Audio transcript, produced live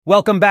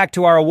Welcome back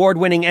to our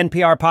award-winning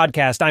NPR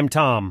podcast. I'm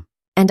Tom.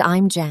 And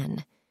I'm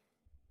Jen.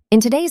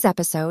 In today's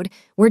episode,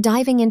 we're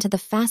diving into the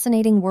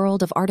fascinating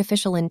world of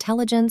artificial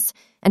intelligence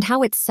and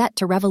how it's set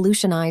to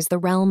revolutionize the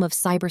realm of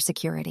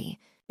cybersecurity.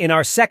 In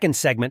our second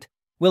segment,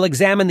 we'll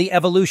examine the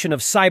evolution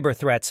of cyber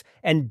threats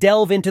and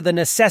delve into the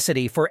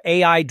necessity for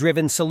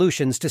AI-driven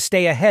solutions to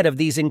stay ahead of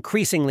these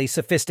increasingly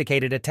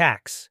sophisticated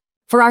attacks.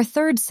 For our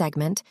third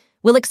segment,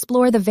 we'll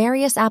explore the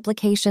various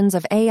applications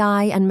of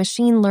AI and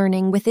machine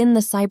learning within the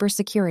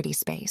cybersecurity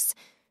space,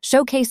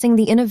 showcasing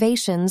the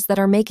innovations that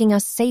are making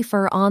us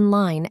safer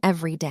online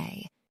every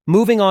day.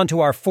 Moving on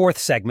to our fourth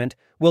segment,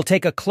 we'll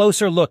take a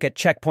closer look at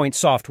Checkpoint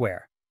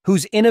Software,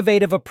 whose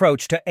innovative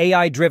approach to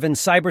AI-driven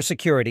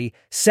cybersecurity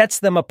sets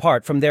them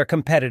apart from their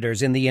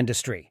competitors in the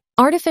industry.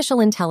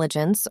 Artificial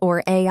intelligence,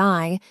 or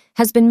AI,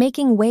 has been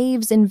making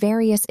waves in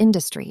various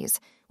industries,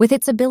 with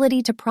its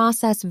ability to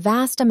process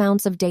vast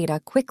amounts of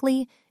data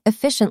quickly,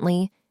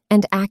 efficiently,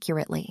 and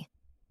accurately.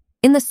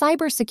 In the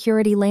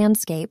cybersecurity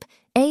landscape,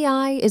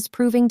 AI is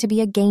proving to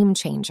be a game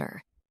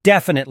changer.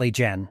 Definitely,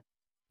 Jen.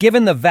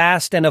 Given the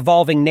vast and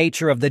evolving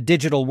nature of the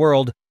digital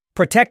world,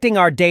 protecting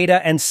our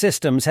data and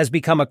systems has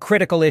become a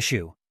critical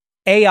issue.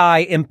 AI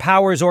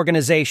empowers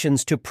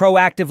organizations to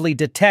proactively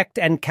detect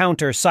and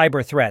counter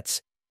cyber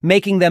threats,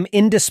 making them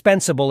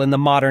indispensable in the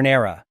modern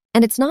era.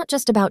 And it's not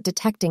just about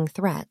detecting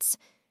threats.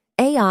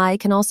 AI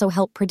can also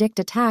help predict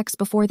attacks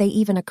before they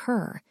even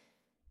occur.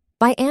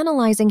 By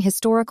analyzing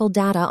historical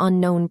data on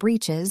known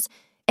breaches,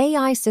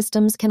 AI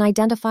systems can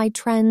identify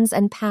trends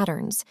and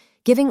patterns,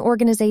 giving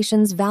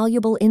organizations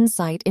valuable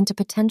insight into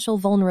potential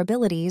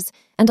vulnerabilities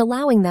and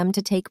allowing them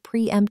to take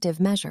preemptive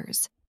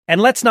measures.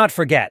 And let's not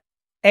forget,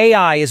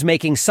 AI is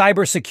making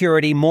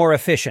cybersecurity more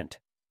efficient.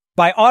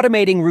 By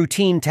automating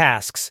routine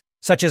tasks,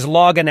 such as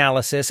log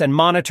analysis and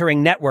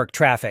monitoring network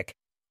traffic,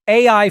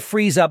 AI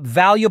frees up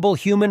valuable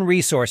human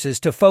resources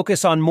to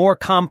focus on more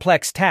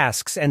complex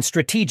tasks and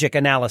strategic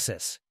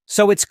analysis.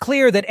 So it's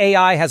clear that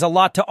AI has a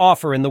lot to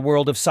offer in the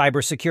world of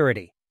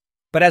cybersecurity.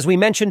 But as we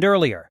mentioned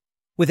earlier,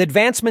 with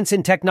advancements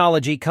in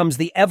technology comes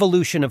the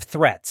evolution of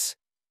threats.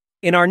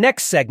 In our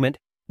next segment,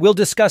 we'll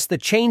discuss the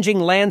changing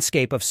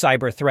landscape of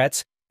cyber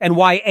threats and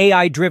why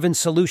AI-driven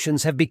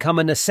solutions have become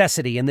a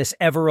necessity in this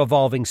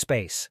ever-evolving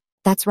space.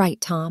 That's right,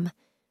 Tom.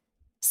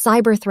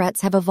 Cyber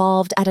threats have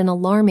evolved at an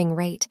alarming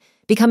rate,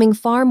 becoming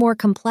far more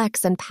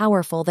complex and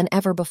powerful than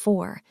ever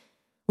before.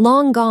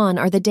 Long gone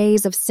are the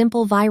days of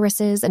simple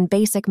viruses and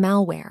basic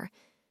malware.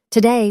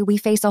 Today, we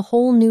face a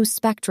whole new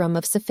spectrum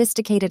of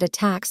sophisticated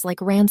attacks like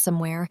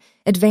ransomware,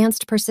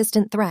 advanced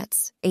persistent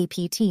threats,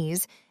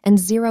 APTs, and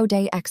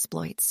zero-day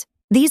exploits.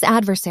 These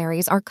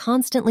adversaries are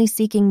constantly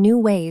seeking new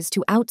ways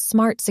to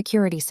outsmart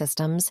security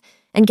systems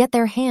and get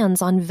their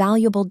hands on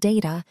valuable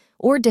data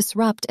or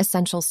disrupt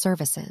essential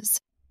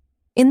services.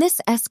 In this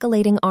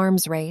escalating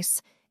arms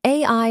race,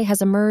 AI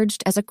has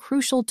emerged as a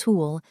crucial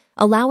tool,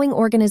 allowing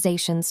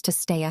organizations to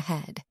stay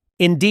ahead.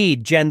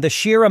 Indeed, Jen, the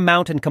sheer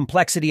amount and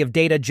complexity of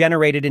data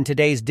generated in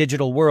today's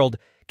digital world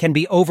can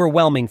be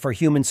overwhelming for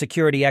human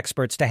security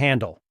experts to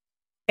handle.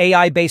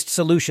 AI-based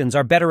solutions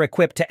are better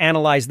equipped to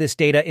analyze this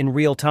data in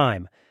real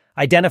time,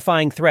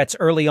 identifying threats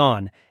early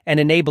on and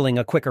enabling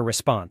a quicker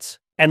response.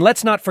 And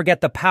let's not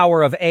forget the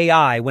power of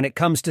AI when it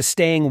comes to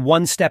staying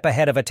one step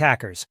ahead of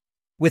attackers.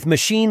 With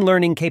machine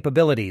learning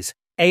capabilities,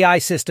 AI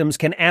systems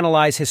can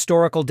analyze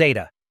historical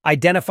data,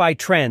 identify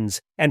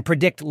trends, and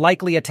predict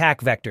likely attack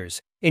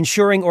vectors,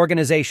 ensuring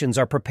organizations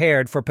are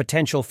prepared for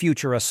potential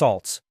future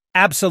assaults.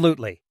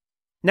 Absolutely.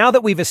 Now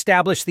that we've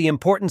established the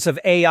importance of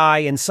AI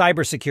in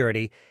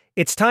cybersecurity,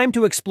 it's time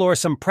to explore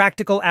some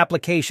practical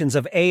applications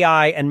of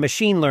AI and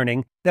machine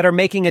learning that are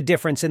making a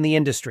difference in the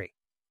industry.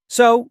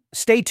 So,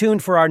 stay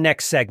tuned for our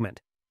next segment,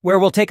 where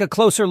we'll take a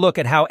closer look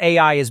at how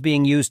AI is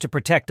being used to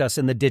protect us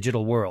in the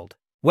digital world.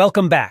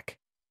 Welcome back.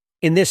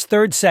 In this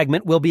third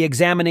segment, we'll be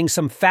examining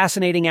some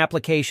fascinating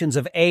applications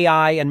of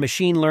AI and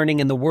machine learning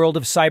in the world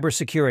of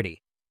cybersecurity,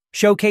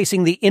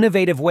 showcasing the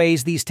innovative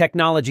ways these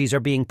technologies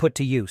are being put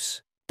to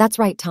use. That's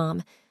right,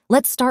 Tom.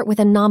 Let's start with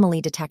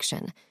anomaly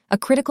detection, a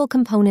critical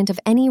component of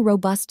any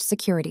robust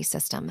security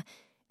system.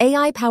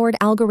 AI-powered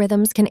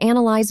algorithms can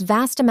analyze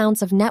vast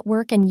amounts of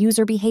network and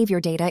user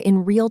behavior data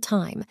in real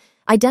time,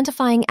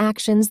 identifying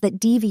actions that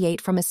deviate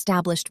from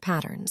established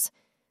patterns.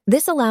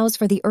 This allows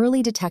for the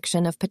early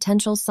detection of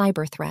potential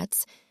cyber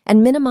threats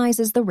and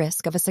minimizes the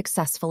risk of a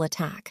successful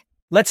attack.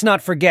 Let's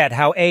not forget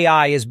how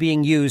AI is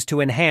being used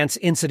to enhance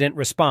incident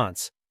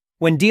response.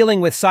 When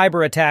dealing with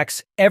cyber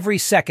attacks, every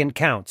second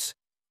counts.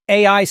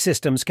 AI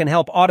systems can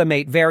help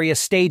automate various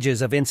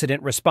stages of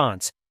incident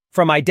response,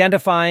 from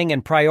identifying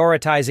and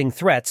prioritizing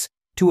threats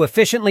to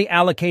efficiently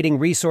allocating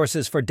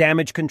resources for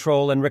damage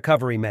control and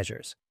recovery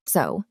measures.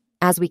 So,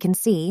 as we can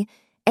see,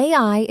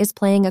 AI is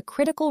playing a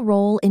critical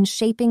role in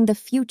shaping the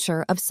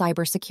future of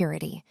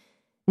cybersecurity.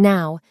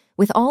 Now,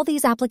 with all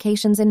these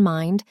applications in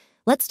mind,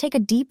 let's take a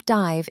deep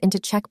dive into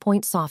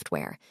Checkpoint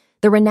Software,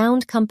 the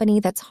renowned company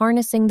that's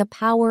harnessing the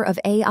power of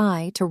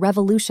AI to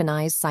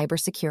revolutionize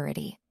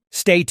cybersecurity.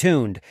 Stay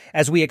tuned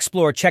as we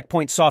explore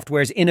Checkpoint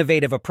Software's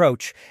innovative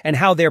approach and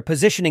how they're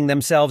positioning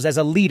themselves as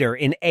a leader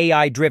in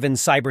AI-driven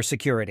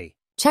cybersecurity.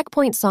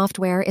 Checkpoint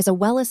Software is a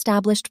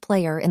well-established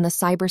player in the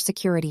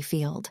cybersecurity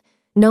field,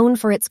 known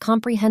for its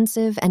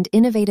comprehensive and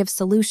innovative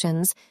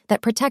solutions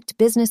that protect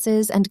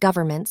businesses and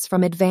governments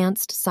from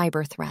advanced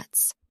cyber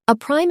threats. A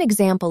prime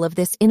example of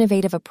this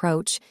innovative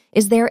approach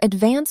is their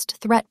Advanced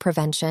Threat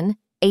Prevention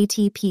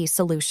 (ATP)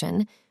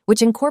 solution,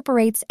 which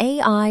incorporates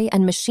AI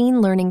and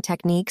machine learning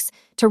techniques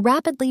to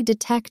rapidly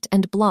detect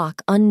and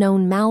block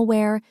unknown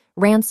malware,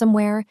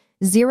 ransomware,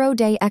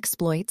 zero-day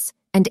exploits,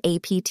 and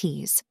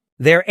APTs.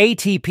 Their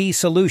ATP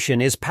solution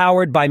is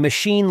powered by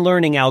machine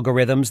learning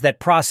algorithms that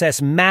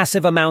process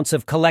massive amounts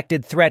of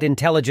collected threat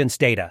intelligence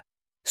data,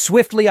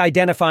 swiftly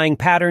identifying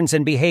patterns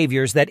and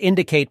behaviors that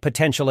indicate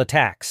potential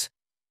attacks.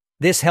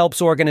 This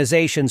helps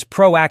organizations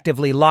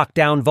proactively lock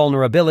down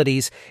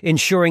vulnerabilities,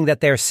 ensuring that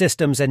their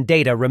systems and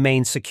data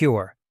remain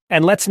secure.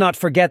 And let's not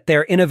forget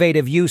their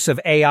innovative use of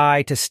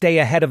AI to stay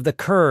ahead of the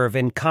curve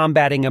in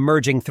combating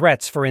emerging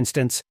threats, for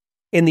instance,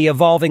 in the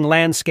evolving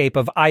landscape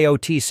of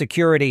IoT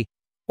security,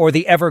 or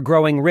the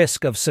ever-growing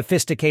risk of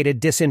sophisticated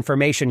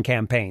disinformation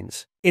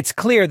campaigns. It's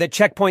clear that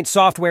Checkpoint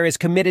Software is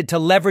committed to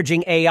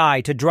leveraging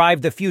AI to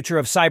drive the future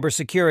of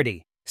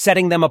cybersecurity,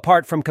 setting them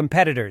apart from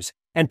competitors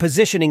and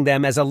positioning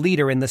them as a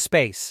leader in the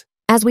space.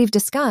 As we've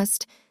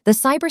discussed, the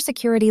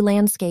cybersecurity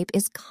landscape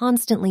is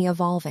constantly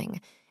evolving,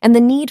 and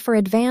the need for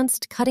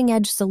advanced,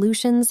 cutting-edge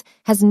solutions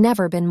has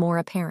never been more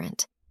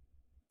apparent.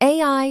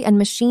 AI and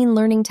machine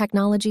learning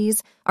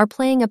technologies are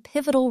playing a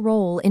pivotal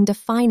role in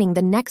defining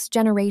the next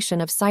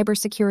generation of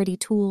cybersecurity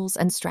tools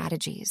and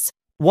strategies.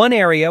 One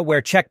area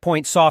where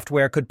Checkpoint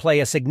Software could play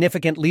a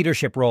significant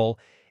leadership role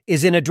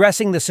is in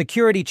addressing the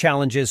security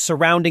challenges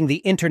surrounding the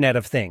Internet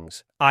of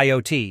Things,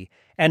 IoT,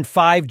 and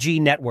 5G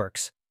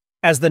networks.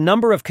 As the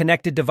number of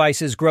connected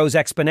devices grows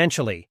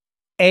exponentially,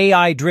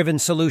 AI-driven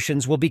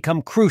solutions will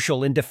become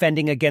crucial in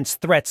defending against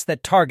threats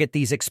that target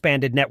these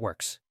expanded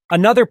networks.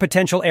 Another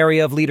potential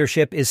area of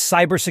leadership is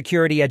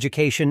cybersecurity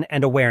education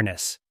and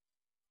awareness.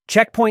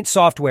 Checkpoint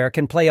Software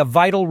can play a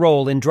vital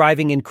role in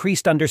driving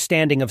increased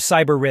understanding of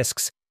cyber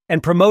risks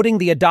and promoting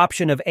the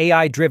adoption of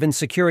AI-driven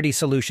security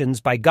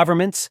solutions by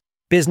governments,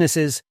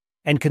 businesses,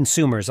 and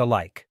consumers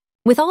alike.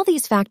 With all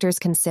these factors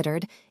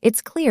considered,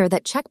 it's clear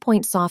that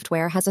Checkpoint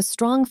Software has a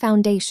strong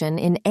foundation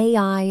in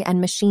AI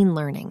and machine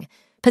learning,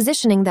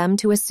 positioning them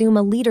to assume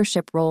a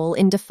leadership role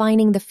in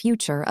defining the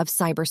future of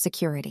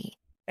cybersecurity.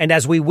 And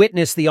as we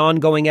witness the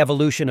ongoing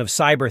evolution of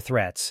cyber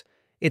threats,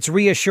 it's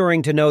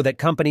reassuring to know that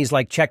companies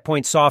like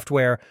Checkpoint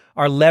Software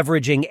are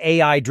leveraging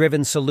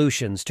AI-driven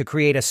solutions to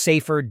create a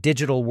safer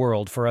digital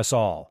world for us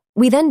all.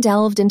 We then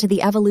delved into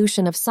the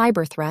evolution of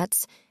cyber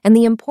threats and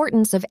the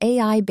importance of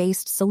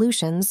AI-based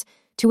solutions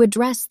to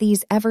address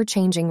these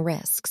ever-changing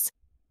risks.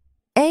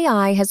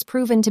 AI has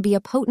proven to be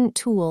a potent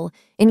tool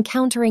in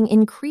countering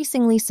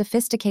increasingly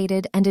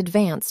sophisticated and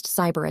advanced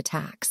cyber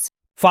attacks.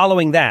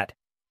 Following that,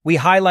 we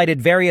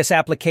highlighted various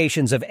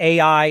applications of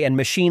AI and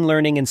machine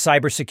learning in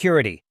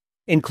cybersecurity,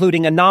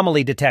 including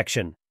anomaly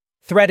detection,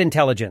 threat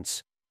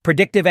intelligence,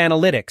 predictive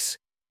analytics,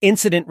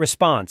 incident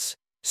response,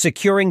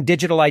 securing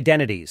digital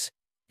identities,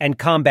 and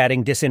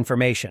combating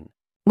disinformation.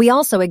 We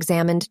also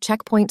examined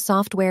Checkpoint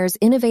Software's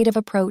innovative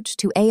approach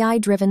to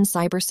AI-driven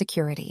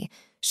cybersecurity,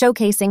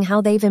 showcasing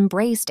how they've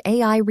embraced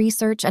AI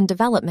research and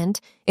development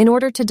in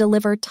order to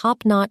deliver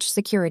top-notch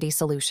security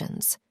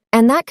solutions.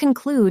 And that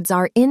concludes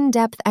our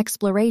in-depth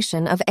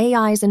exploration of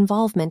AI's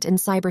involvement in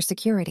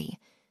cybersecurity.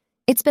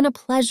 It's been a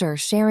pleasure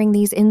sharing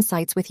these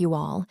insights with you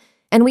all,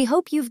 and we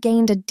hope you've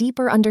gained a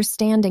deeper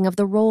understanding of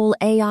the role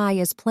AI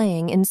is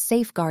playing in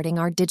safeguarding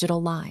our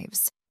digital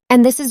lives.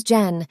 And this is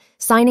Jen,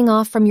 signing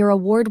off from your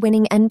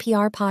award-winning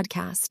NPR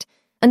podcast.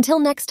 Until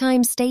next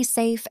time, stay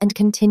safe and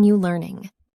continue learning.